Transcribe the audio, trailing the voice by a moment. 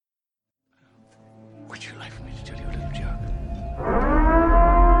Would you like for me to tell you a little joke?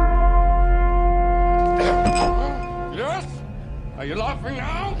 Yes? Are you laughing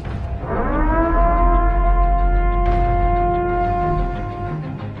now?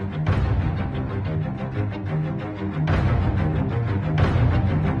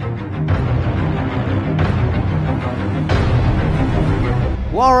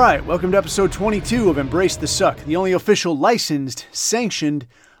 Well, all right, welcome to episode 22 of Embrace the Suck, the only official licensed, sanctioned,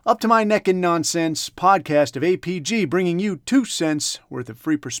 up-to-my-neck-in nonsense podcast of APG, bringing you 2 cents worth of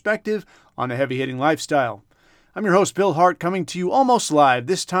free perspective on the heavy-hitting lifestyle. I'm your host, Bill Hart, coming to you almost live,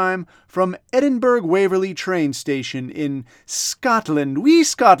 this time from Edinburgh Waverley train station in Scotland. Wee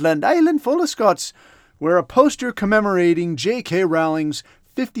Scotland, island full of Scots, where a poster commemorating J.K. Rowling's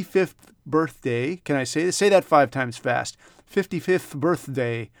 55th birthday, can I say this? Say that 5 times fast. 55th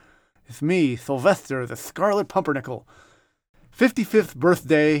birthday. With me, Sylvester, the Scarlet Pumpernickel. 55th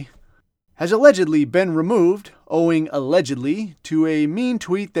birthday has allegedly been removed, owing allegedly to a mean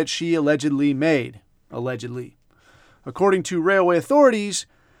tweet that she allegedly made. Allegedly. According to railway authorities,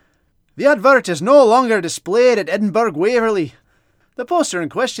 the advert is no longer displayed at Edinburgh Waverley. The poster in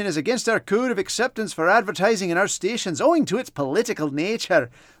question is against our code of acceptance for advertising in our stations owing to its political nature.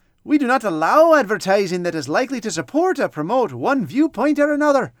 We do not allow advertising that is likely to support or promote one viewpoint or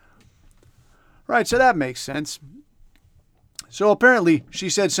another. Right, so that makes sense. So apparently she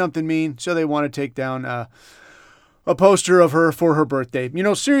said something mean, so they want to take down a poster of her for her birthday. You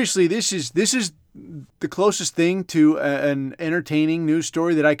know, seriously, this is the closest thing to an entertaining news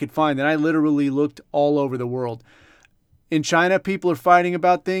story that I could find, and I literally looked all over the world. In China, people are fighting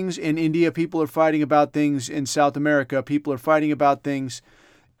about things. In India, people are fighting about things. In South America, people are fighting about things.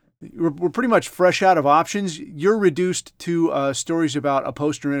 We're pretty much fresh out of options. You're reduced to stories about a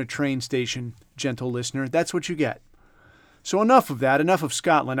poster in a train station, gentle listener. That's what you get. So enough of that. Enough of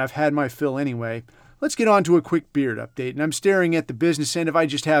Scotland. I've had my fill anyway. Let's get on to a quick beard update. And I'm staring at the business end. If I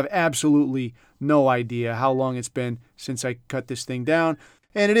just have absolutely no idea how long it's been since I cut this thing down.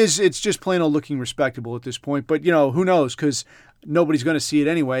 And it's just plain old looking respectable at this point. But, you know, who knows? Because nobody's going to see it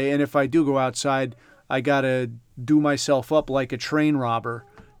anyway. And if I do go outside, I got to do myself up like a train robber.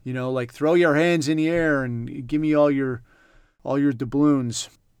 You know, like throw your hands in the air and give me all your doubloons.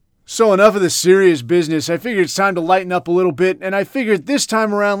 So enough of the serious business. I figured it's time to lighten up a little bit, and I figured this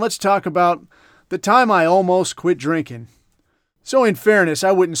time around let's talk about the time I almost quit drinking. So in fairness,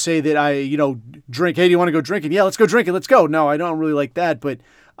 I wouldn't say that I, drink. Hey, do you want to go drinking? Yeah, let's go drinking. Let's go. No, I don't really like that, but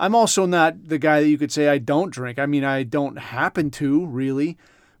I'm also not the guy that you could say I don't drink. I mean, I don't happen to, really.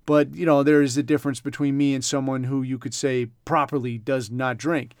 But, there is a difference between me and someone who you could say properly does not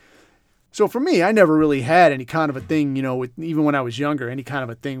drink. So for me, I never really had any kind of a thing, with even when I was younger, any kind of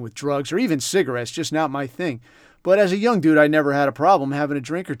a thing with drugs or even cigarettes, just not my thing. But as a young dude, I never had a problem having a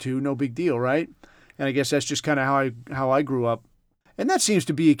drink or two, no big deal, right? And I guess that's just kind of how I grew up. And that seems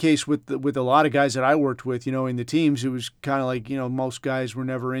to be a case with a lot of guys that I worked with, in the teams. It was kind of like, most guys were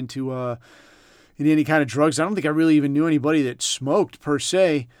never into any kind of drugs. I don't think I really even knew anybody that smoked per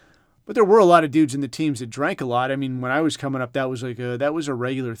se, but there were a lot of dudes in the teams that drank a lot. I mean, when I was coming up, that was a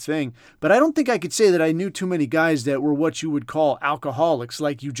regular thing. But I don't think I could say that I knew too many guys that were what you would call alcoholics,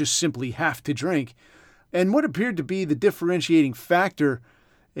 like you just simply have to drink. And what appeared to be the differentiating factor,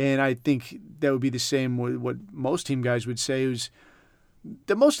 and I think that would be the same with what most team guys would say, was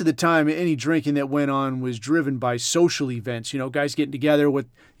that most of the time any drinking that went on was driven by social events, guys getting together with,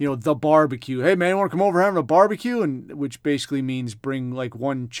 the barbecue. Hey man, want to come over having a barbecue? And which basically means bring like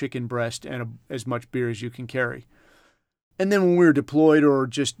one chicken breast and as much beer as you can carry. And then when we were deployed or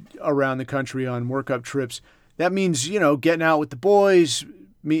just around the country on workup trips, that means, getting out with the boys,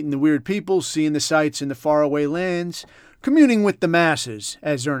 meeting the weird people, seeing the sights in the faraway lands, communing with the masses,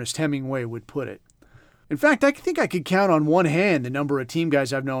 as Ernest Hemingway would put it. In fact, I think I could count on one hand the number of team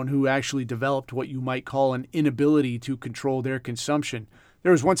guys I've known who actually developed what you might call an inability to control their consumption.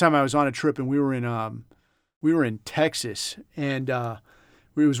 There was one time I was on a trip and we were in Texas, and it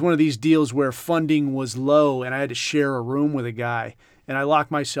was one of these deals where funding was low and I had to share a room with a guy, and I locked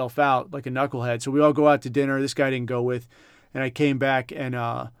myself out like a knucklehead. So we all go out to dinner. This guy didn't go with, and I came back and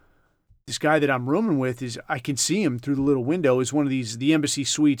this guy that I'm rooming with I can see him through the little window. Is one of the Embassy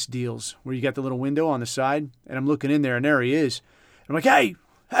Suites deals where you got the little window on the side, and I'm looking in there, and there he is. I'm like, hey,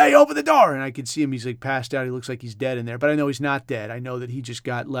 open the door. And I can see him. He's like passed out. He looks like he's dead in there, but I know he's not dead. I know that he just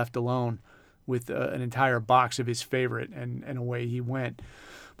got left alone with an entire box of his favorite, and away he went.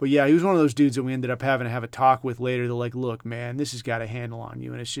 But yeah, he was one of those dudes that we ended up having to have a talk with later. They're like, look, man, this has got a handle on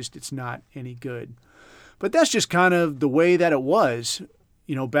you, and it's not any good. But that's just kind of the way that it was.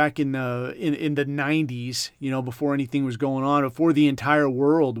 Back in the 90s, before anything was going on, before the entire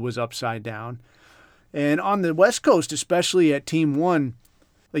world was upside down. And on the West Coast, especially at Team 1,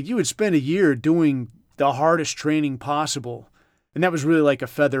 like you would spend a year doing the hardest training possible. And that was really like a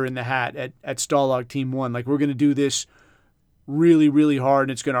feather in the hat at Stalag Team 1. Like, we're going to do this really, really hard,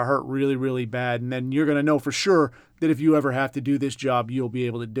 and it's going to hurt really, really bad. And then you're going to know for sure that if you ever have to do this job, you'll be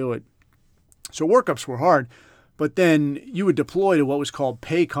able to do it. So workups were hard. But then you would deploy to what was called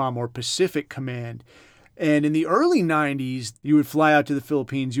PACOM, or Pacific Command. And in the early 90s, you would fly out to the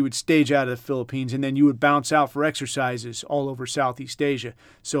Philippines, you would stage out of the Philippines, and then you would bounce out for exercises all over Southeast Asia.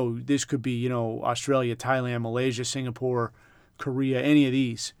 So this could be, Australia, Thailand, Malaysia, Singapore, Korea, any of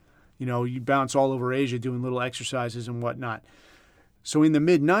these. You'd bounce all over Asia doing little exercises and whatnot. So in the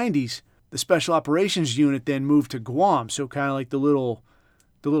mid-90s, the Special Operations Unit then moved to Guam. So kind of like the little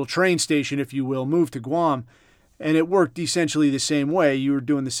train station, if you will, moved to Guam. And it worked essentially the same way. You were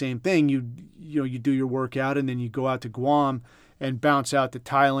doing the same thing. You do your workout, and then you go out to Guam and bounce out to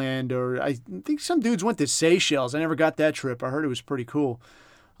Thailand, or I think some dudes went to Seychelles. I never got that trip. I heard it was pretty cool.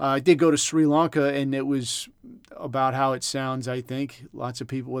 I did go to Sri Lanka, and it was about how it sounds, I think. Lots of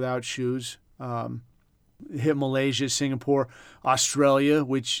people without shoes. Hit Malaysia, Singapore, Australia,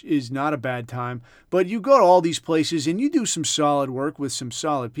 which is not a bad time. But you go to all these places, and you do some solid work with some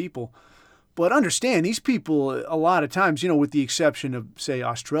solid people. But understand, these people, a lot of times, with the exception of, say,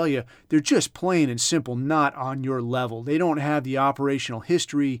 Australia, they're just plain and simple not on your level. They don't have the operational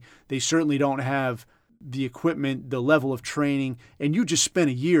history. They certainly don't have the equipment, the level of training, and you just spent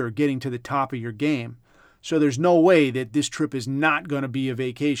a year getting to the top of your game. So there's no way that this trip is not going to be a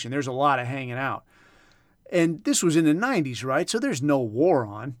vacation. There's a lot of hanging out. And this was in the 90s, right? So there's no war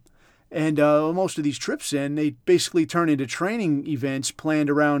on. And most of these trips they basically turn into training events planned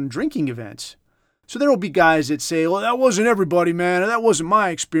around drinking events. So there will be guys that say, well, that wasn't everybody, man. That wasn't my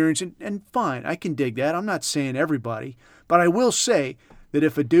experience. And fine, I can dig that. I'm not saying everybody. But I will say that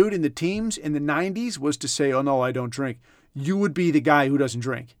if a dude in the teams in the 90s was to say, oh, no, I don't drink, you would be the guy who doesn't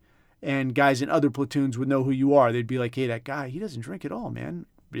drink. And guys in other platoons would know who you are. They'd be like, hey, that guy, he doesn't drink at all, man.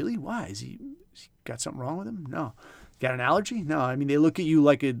 Really? Why? Has he got something wrong with him? No. Got an allergy? No. I mean, they look at you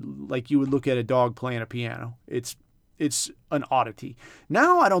like you would look at a dog playing a piano. It's an oddity.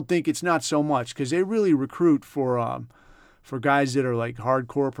 Now I don't think it's not so much, because they really recruit for guys that are like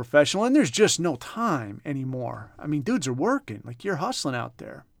hardcore professional, and there's just no time anymore. I mean, dudes are working. Like, you're hustling out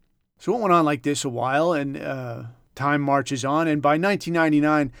there. So it went on like this a while, and time marches on, and by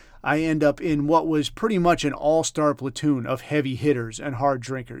 1999, I end up in what was pretty much an all-star platoon of heavy hitters and hard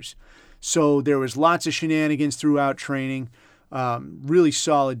drinkers. So there was lots of shenanigans throughout training, really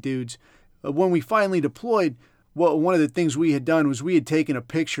solid dudes. When we finally deployed, one of the things we had done was we had taken a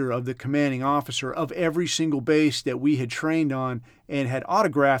picture of the commanding officer of every single base that we had trained on and had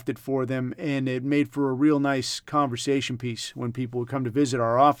autographed it for them, and it made for a real nice conversation piece when people would come to visit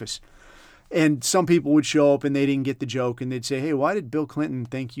our office. And some people would show up and they didn't get the joke, and they'd say, hey, why did Bill Clinton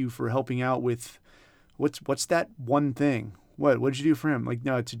thank you for helping out with what's that one thing? What'd you do for him? Like,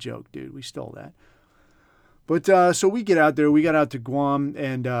 no, it's a joke, dude. We stole that. But so we get out there. We got out to Guam,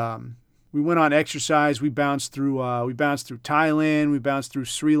 and we went on exercise. We bounced through Thailand. We bounced through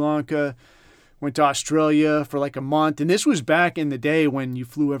Sri Lanka. Went to Australia for like a month. And this was back in the day when you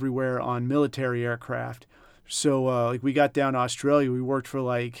flew everywhere on military aircraft. So we got down to Australia. We worked for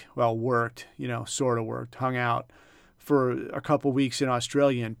sort of worked, hung out for a couple weeks in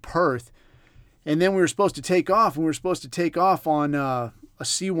Australia in Perth. And then we were supposed to take off, and we were supposed to take off on a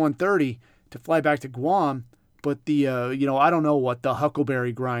C-130 to fly back to Guam. But the, I don't know what, the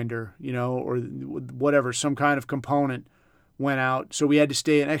huckleberry grinder, or whatever, some kind of component went out. So we had to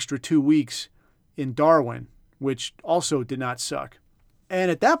stay an extra 2 weeks in Darwin, which also did not suck. And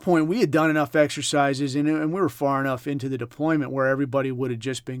at that point, we had done enough exercises, and we were far enough into the deployment where everybody would have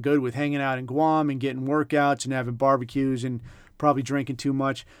just been good with hanging out in Guam and getting workouts and having barbecues and probably drinking too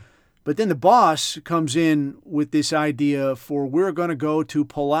much. But then the boss comes in with this idea for we're going to go to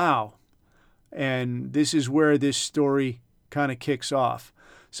Palau. And this is where this story kind of kicks off.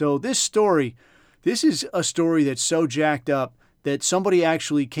 So this is a story that's so jacked up that somebody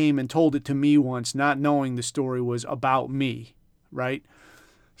actually came and told it to me once, not knowing the story was about me, right?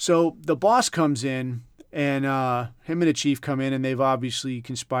 So the boss comes in, and him and the chief come in, and they've obviously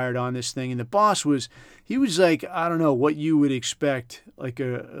conspired on this thing. And the boss was like, I don't know, what you would expect like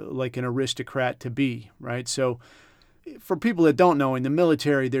an aristocrat to be, right? So for people that don't know, in the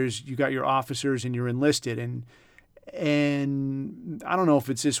military, you got your officers and you're enlisted, and I don't know if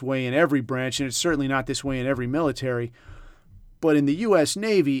it's this way in every branch, and it's certainly not this way in every military, but in the U.S.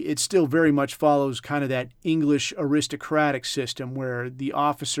 Navy, it still very much follows kind of that English aristocratic system where the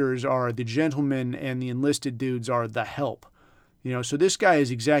officers are the gentlemen and the enlisted dudes are the help. So this guy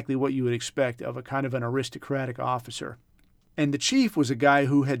is exactly what you would expect of a kind of an aristocratic officer. And the chief was a guy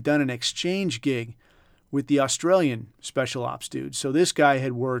who had done an exchange gig with the Australian special ops dude. So this guy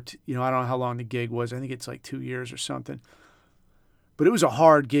had worked, I don't know how long the gig was. I think it's like 2 years or something. But it was a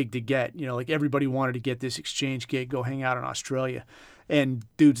hard gig to get. Like everybody wanted to get this exchange gig, go hang out in Australia. And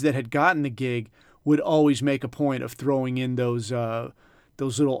dudes that had gotten the gig would always make a point of throwing in those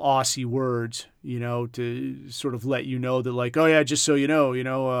little Aussie words, to sort of let you know that, like, oh yeah, just so you know,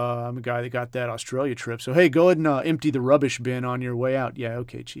 I'm a guy that got that Australia trip. So hey, go ahead and empty the rubbish bin on your way out. Yeah,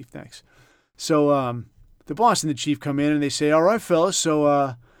 okay, chief, thanks. So the boss and the chief come in and they say, all right, fellas,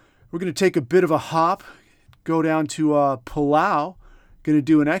 so we're going to take a bit of a hop, go down to Palau, going to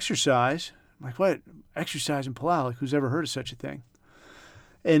do an exercise. I'm like, what? Exercise in Palau? Like, who's ever heard of such a thing?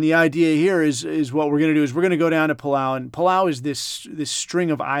 And the idea here is what we're going to do is we're going to go down to Palau. And Palau is this string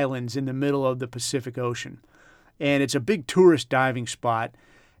of islands in the middle of the Pacific Ocean. And it's a big tourist diving spot.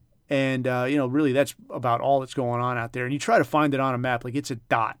 And, really that's about all that's going on out there. And you try to find it on a map, like it's a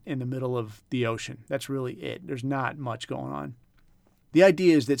dot in the middle of the ocean. That's really it. There's not much going on. The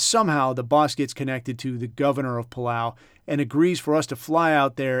idea is that somehow the boss gets connected to the governor of Palau and agrees for us to fly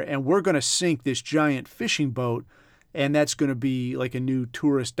out there, and we're going to sink this giant fishing boat. And that's going to be like a new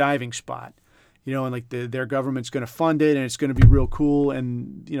tourist diving spot, and like their government's going to fund it, and it's going to be real cool.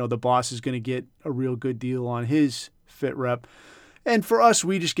 And, the boss is going to get a real good deal on his fit rep. And for us,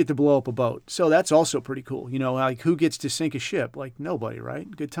 we just get to blow up a boat. So that's also pretty cool. Like who gets to sink a ship? Like nobody,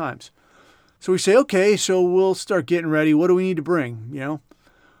 right? Good times. So we say, okay, so we'll start getting ready. What do we need to bring?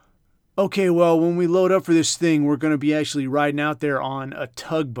 Okay, well, when we load up for this thing, we're going to be actually riding out there on a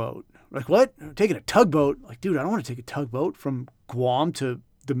tugboat. Like, what? Taking a tugboat? Like, dude, I don't want to take a tugboat from Guam to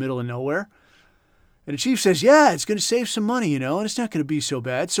the middle of nowhere. And the chief says, yeah, it's going to save some money, and it's not going to be so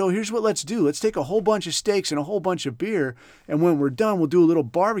bad. So here's what let's do. Let's take a whole bunch of steaks and a whole bunch of beer, and when we're done, we'll do a little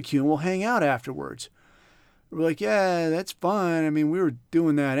barbecue, and we'll hang out afterwards. We're like, yeah, that's fine. I mean, we were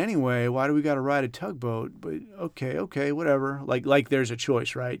doing that anyway. Why do we got to ride a tugboat? But okay, whatever. Like there's a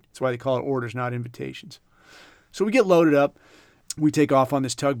choice, right? That's why they call it orders, not invitations. So we get loaded up. We take off on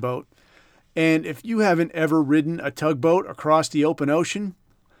this tugboat. And if you haven't ever ridden a tugboat across the open ocean,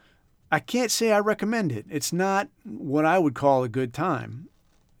 I can't say I recommend it. It's not what I would call a good time.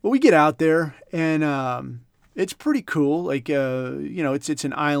 But we get out there, and it's pretty cool. Like, it's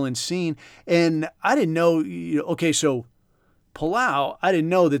an island scene. And I didn't know, so Palau, I didn't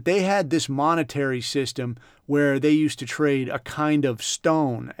know that they had this monetary system where they used to trade a kind of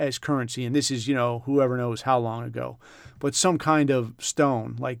stone as currency. And this is, whoever knows how long ago. But some kind of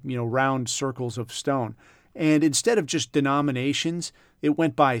stone, like, round circles of stone. And instead of just denominations, it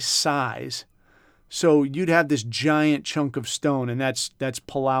went by size. So you'd have this giant chunk of stone, and that's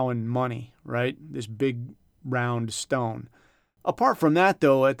Palauan money, right? This big round stone. Apart from that,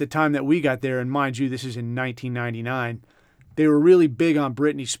 though, at the time that we got there, and mind you, this is in 1999, they were really big on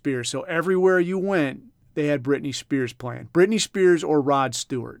Britney Spears. So everywhere you went, they had Britney Spears playing. Britney Spears or Rod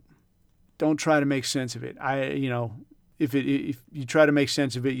Stewart. Don't try to make sense of it. If you try to make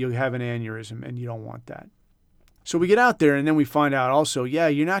sense of it, you'll have an aneurysm, and you don't want that. So we get out there, and then we find out also, yeah,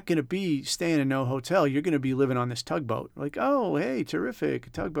 you're not going to be staying in no hotel. You're going to be living on this tugboat. Like, oh, hey,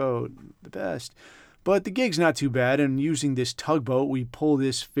 terrific, tugboat, the best. But the gig's not too bad, and using this tugboat, we pull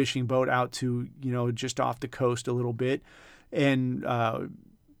this fishing boat out to, just off the coast a little bit, and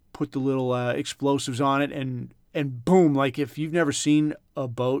put the little explosives on it, and boom, like if you've never seen a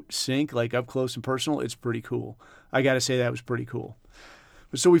boat sink, like up close and personal, it's pretty cool. I got to say that was pretty cool.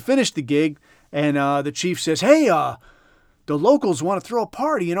 So we finished the gig, and the chief says, hey, the locals want to throw a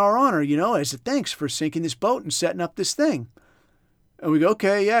party in our honor, as a thanks for sinking this boat and setting up this thing. And we go,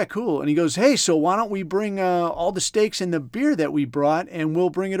 okay, yeah, cool. And he goes, hey, so why don't we bring all the steaks and the beer that we brought, and we'll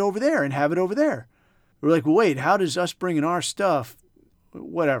bring it over there and have it over there. We're like, well, wait, how does us bringing our stuff,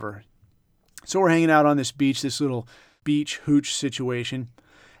 whatever. So we're hanging out on this beach, this little beach hooch situation.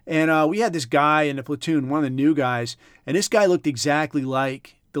 And we had this guy in the platoon, one of the new guys, and this guy looked exactly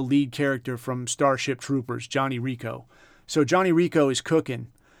like the lead character from Starship Troopers, Johnny Rico. So Johnny Rico is cooking.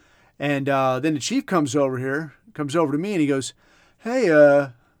 And then the chief comes over to me, and he goes, hey,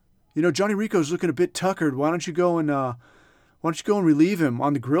 Johnny Rico's looking a bit tuckered. Why don't you go and relieve him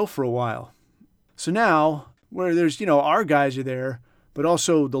on the grill for a while? So now, where there's, our guys are there, but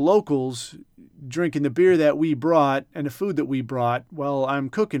also the locals drinking the beer that we brought and the food that we brought, well, I'm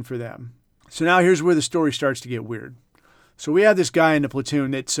cooking for them. So now here's where the story starts to get weird. So we have this guy in the platoon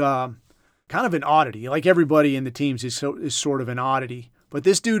that's kind of an oddity. Like everybody in the teams is sort of an oddity. But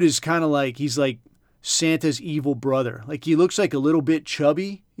this dude is kind of like, he's like Santa's evil brother. Like he looks like a little bit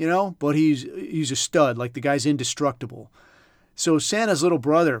chubby, but he's a stud. Like the guy's indestructible. So Santa's little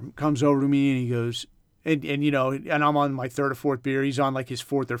brother comes over to me and he goes, and I'm on my third or fourth beer. He's on like his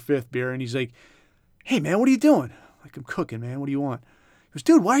fourth or fifth beer. And he's like, hey, man, what are you doing? I'm like, I'm cooking, man. What do you want? He goes,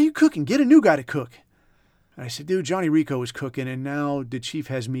 dude, why are you cooking? Get a new guy to cook. And I said, dude, Johnny Rico was cooking and now the chief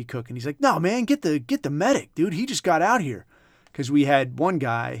has me cooking. He's like, no, man, get the medic, dude. He just got out here. Because we had one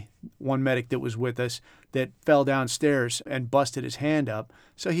medic that was with us that fell downstairs and busted his hand up.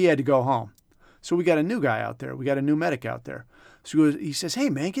 So he had to go home. So we got a new guy out there. We got a new medic out there. So he says, hey,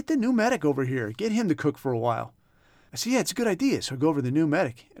 man, get the new medic over here. Get him to cook for a while. I said, yeah, it's a good idea. So I go over to the new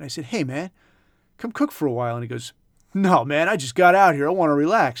medic. And I said, hey, man, come cook for a while. And he goes, no, man, I just got out here. I want to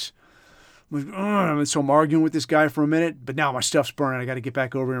relax. I'm like, and so I'm arguing with this guy for a minute. But now my stuff's burning. I got to get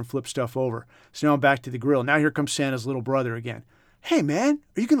back over here and flip stuff over. So now I'm back to the grill. Now here comes Santa's little brother again. Hey, man,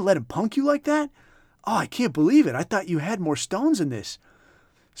 are you going to let him punk you like that? Oh, I can't believe it. I thought you had more stones in this.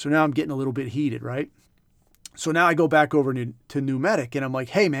 So now I'm getting a little bit heated, right? So now I go back over to New Medic, and I'm like,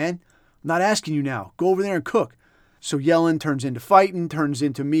 hey, man, I'm not asking you now. Go over there and cook. So yelling turns into fighting, turns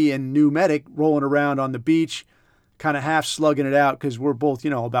into me and New Medic rolling around on the beach, kind of half slugging it out because we're both,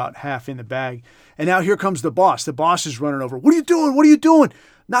 about half in the bag. And now here comes the boss. The boss is running over. What are you doing? What are you doing?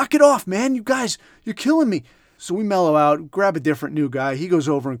 Knock it off, man. You guys, you're killing me. So we mellow out, grab a different new guy. He goes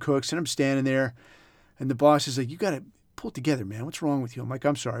over and cooks, and I'm standing there. And the boss is like, you got to pull it together, man. What's wrong with you? I'm like,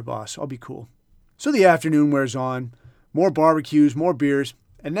 I'm sorry, boss. I'll be cool. So the afternoon wears on, more barbecues, more beers,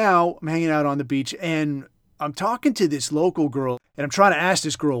 and now I'm hanging out on the beach, and I'm talking to this local girl, and I'm trying to ask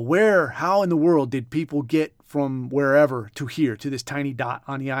this girl, how in the world did people get from wherever to here, to this tiny dot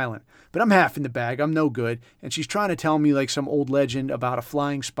on the island? But I'm half in the bag. I'm no good. And she's trying to tell me like some old legend about a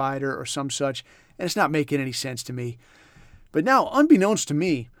flying spider or some such, and it's not making any sense to me. But now, unbeknownst to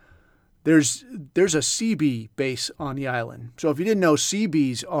me, there's a CB base on the island. So if you didn't know,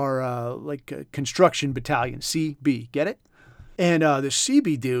 CBs are like a construction battalion, CB, get it? And the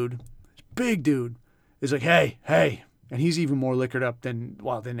CB dude, big dude, is like, hey. And he's even more liquored up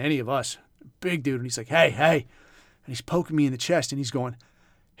than any of us. Big dude. And he's like, hey. And he's poking me in the chest and he's going,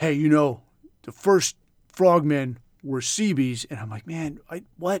 hey, the first frogmen were CBs. And I'm like, man,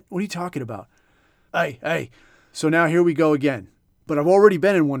 what? What are you talking about? Hey. So now here we go again. But I've already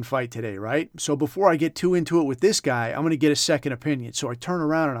been in one fight today, right? So before I get too into it with this guy, I'm going to get a second opinion. So I turn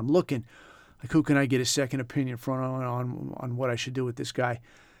around and I'm looking, like, who can I get a second opinion from on what I should do with this guy?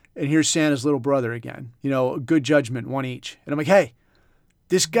 And here's Santa's little brother again. Good judgment, one each. And I'm like, hey,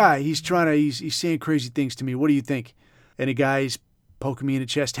 this guy, he's saying crazy things to me. What do you think? And the guy's poking me in the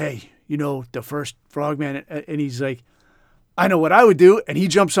chest. Hey, the first frogman. And he's like, I know what I would do. And he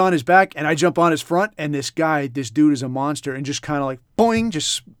jumps on his back and I jump on his front. And this dude is a monster and just kind of like, boing,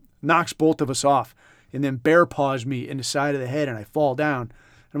 just knocks both of us off. And then bear paws me in the side of the head and I fall down.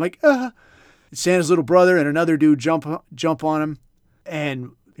 And I'm like, Santa's little brother and another dude jump on him.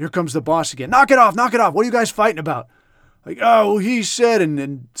 And here comes the boss again. Knock it off. What are you guys fighting about? Like, oh, he said, and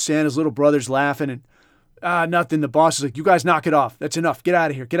then Santa's little brother's laughing and nothing. The boss is like, you guys knock it off. That's enough. Get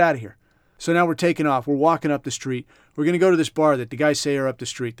out of here. So now we're taking off. We're walking up the street. We're going to go to this bar that the guys say are up the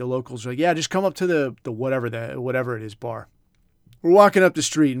street. The locals are like, yeah, just come up to the whatever it is bar. We're walking up the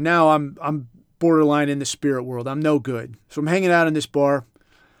street. And now I'm borderline in the spirit world. I'm no good. So I'm hanging out in this bar.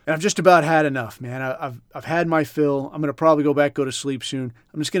 And I've just about had enough, man. I've had my fill. I'm going to probably go to sleep soon.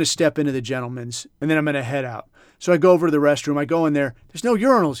 I'm just going to step into the gentleman's, and then I'm going to head out. So I go over to the restroom. I go in there. There's no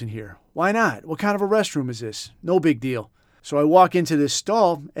urinals in here. Why not? What kind of a restroom is this? No big deal. So I walk into this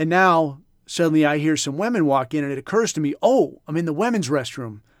stall, and now suddenly I hear some women walk in, and it occurs to me, oh, I'm in the women's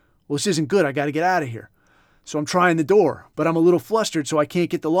restroom. Well, this isn't good. I got to get out of here. So I'm trying the door, but I'm a little flustered, so I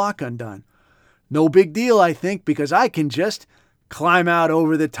can't get the lock undone. No big deal, I think, because I can just climb out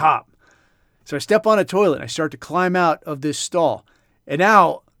over the top. So I step on a toilet and I start to climb out of this stall. And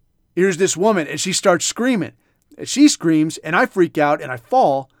now here's this woman and she starts screaming. And she screams and I freak out and I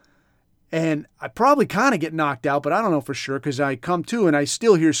fall. And I probably kind of get knocked out, but I don't know for sure because I come to and I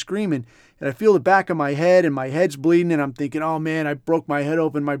still hear screaming. And I feel the back of my head and my head's bleeding. And I'm thinking, oh man, I broke my head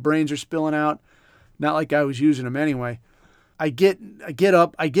open. My brains are spilling out. Not like I was using them anyway. I get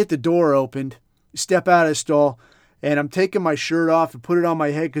up. I get the door opened. Step out of the stall. And I'm taking my shirt off and put it on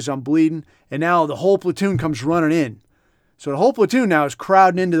my head because I'm bleeding. And now the whole platoon comes running in. So the whole platoon now is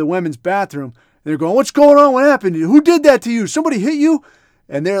crowding into the women's bathroom. And they're going, what's going on? What happened? Who did that to you? Somebody hit you?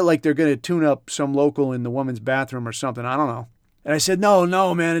 And they're going to tune up some local in the women's bathroom or something. I don't know. And I said,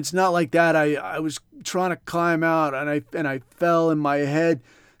 no, man, it's not like that. I was trying to climb out and I fell in my head.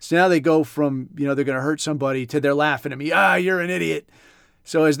 So now they go from, they're going to hurt somebody to they're laughing at me. You're an idiot.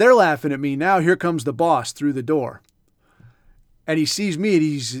 So as they're laughing at me, now here comes the boss through the door. And he sees me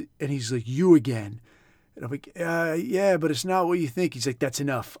and he's like, you again. And I'm like, yeah, but it's not what you think. He's like, that's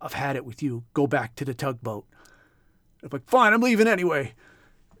enough. I've had it with you. Go back to the tugboat. I'm like, fine, I'm leaving anyway.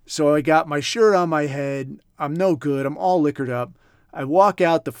 So I got my shirt on my head. I'm no good. I'm all liquored up. I walk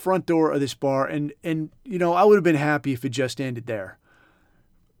out the front door of this bar, and you know, I would have been happy if it just ended there.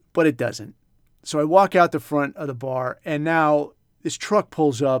 But it doesn't. So I walk out the front of the bar, and now this truck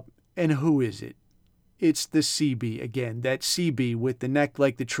pulls up, and who is it? It's the CB again, that CB with the neck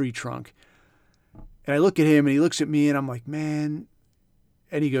like the tree trunk. And I look at him, and he looks at me, and I'm like, man.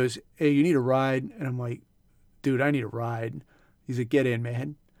 And he goes, hey, you need a ride? And I'm like, dude, I need a ride. He's like, get in,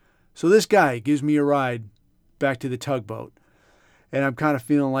 man. So this guy gives me a ride back to the tugboat. And I'm kind of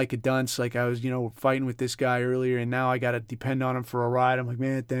feeling like a dunce, like I was, you know, fighting with this guy earlier, and now I got to depend on him for a ride. I'm like,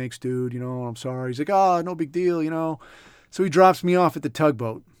 man, thanks, dude, you know, I'm sorry. He's like, oh, no big deal, you know. So he drops me off at the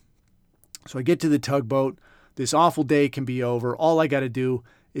tugboat. So I get to the tugboat. This awful day can be over. All I got to do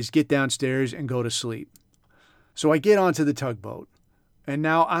is get downstairs and go to sleep. So I get onto the tugboat. And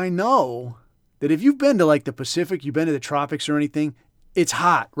now I know that if you've been to like the Pacific, you've been to the tropics or anything, it's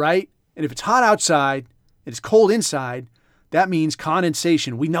hot, right? And if it's hot outside and it's cold inside, that means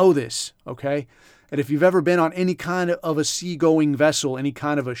condensation. We know this, okay? And if you've ever been on any kind of a seagoing vessel, any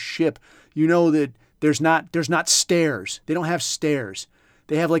kind of a ship, you know that there's not stairs. They don't have stairs.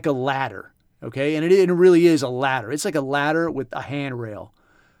 They have like a ladder, okay? And it really is a ladder. It's like a ladder with a handrail.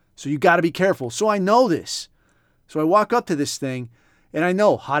 So you got to be careful. So I know this. So I walk up to this thing, and I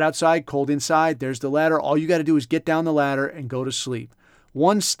know hot outside, cold inside. There's the ladder. All you got to do is get down the ladder and go to sleep.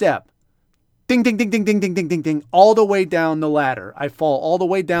 One step. Ding, ding, ding, ding, ding, ding, ding, ding, ding, all the way down the ladder. I fall all the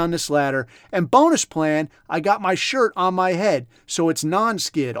way down this ladder. And bonus plan, I got my shirt on my head, so it's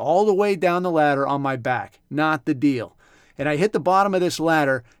non-skid all the way down the ladder on my back. Not the deal. And I hit the bottom of this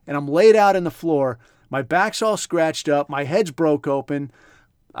ladder, and I'm laid out on the floor. My back's all scratched up. My head's broke open.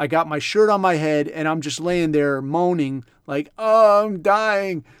 I got my shirt on my head, and I'm just laying there moaning like, oh, I'm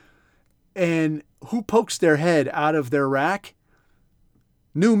dying. And who pokes their head out of their rack?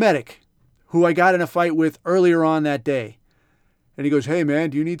 New medic, who I got in a fight with earlier on that day. And he goes, hey, man,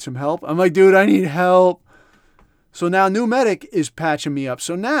 do you need some help? I'm like, dude, I need help. So now new medic is patching me up.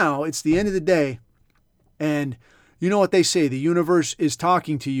 So now it's the end of the day. And you know what they say, the universe is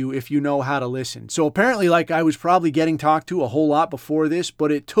talking to you if you know how to listen. So apparently, like, I was probably getting talked to a whole lot before this,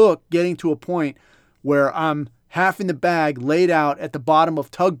 but it took getting to a point where I'm half in the bag, laid out at the bottom of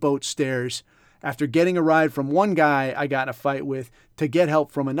tugboat stairs, after getting a ride from one guy I got in a fight with to get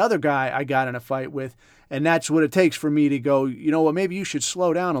help from another guy I got in a fight with. And that's what it takes for me to go, you know what, maybe you should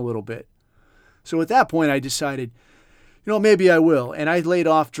slow down a little bit. So at that point, I decided, you know, maybe I will. And I laid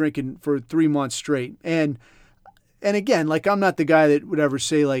off drinking for 3 months straight. And again, like, I'm not the guy that would ever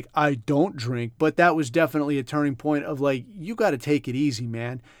say, like, I don't drink. But that was definitely a turning point of, like, you got to take it easy,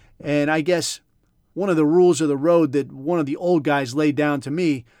 man. And I guess one of the rules of the road that one of the old guys laid down to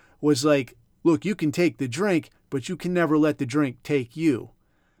me was like, look, you can take the drink, but you can never let the drink take you.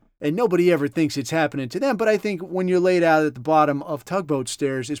 And nobody ever thinks it's happening to them, but I think when you're laid out at the bottom of tugboat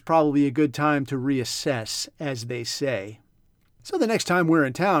stairs, it's probably a good time to reassess, as they say. So the next time we're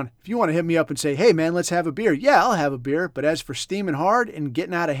in town, if you want to hit me up and say, hey man, let's have a beer, yeah, I'll have a beer. But as for steaming hard and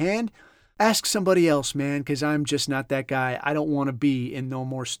getting out of hand, ask somebody else, man, because I'm just not that guy. I don't want to be in no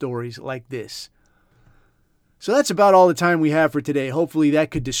more stories like this. So that's about all the time we have for today. Hopefully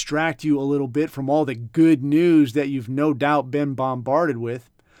that could distract you a little bit from all the good news that you've no doubt been bombarded with.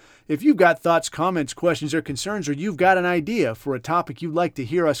 If you've got thoughts, comments, questions, or concerns, or you've got an idea for a topic you'd like to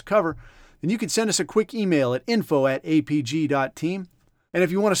hear us cover, then you can send us a quick email at info@apg.team. And if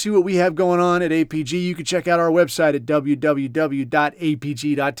you want to see what we have going on at APG, you can check out our website at www.apg.team,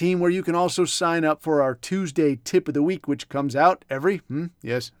 where you can also sign up for our Tuesday tip of the week, which comes out every,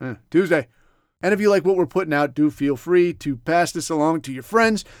 Tuesday. And if you like what we're putting out, do feel free to pass this along to your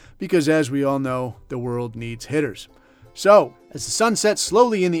friends, because as we all know, the world needs hitters. So, as the sun sets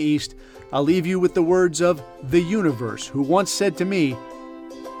slowly in the east, I'll leave you with the words of the universe, who once said to me,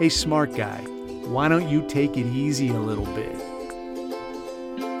 hey smart guy, why don't you take it easy a little bit?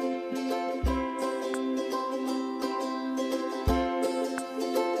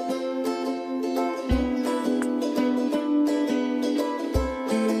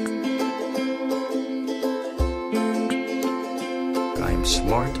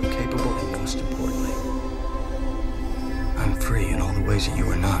 Smart, capable, and most importantly, I'm free in all the ways that you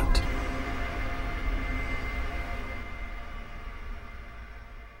are not.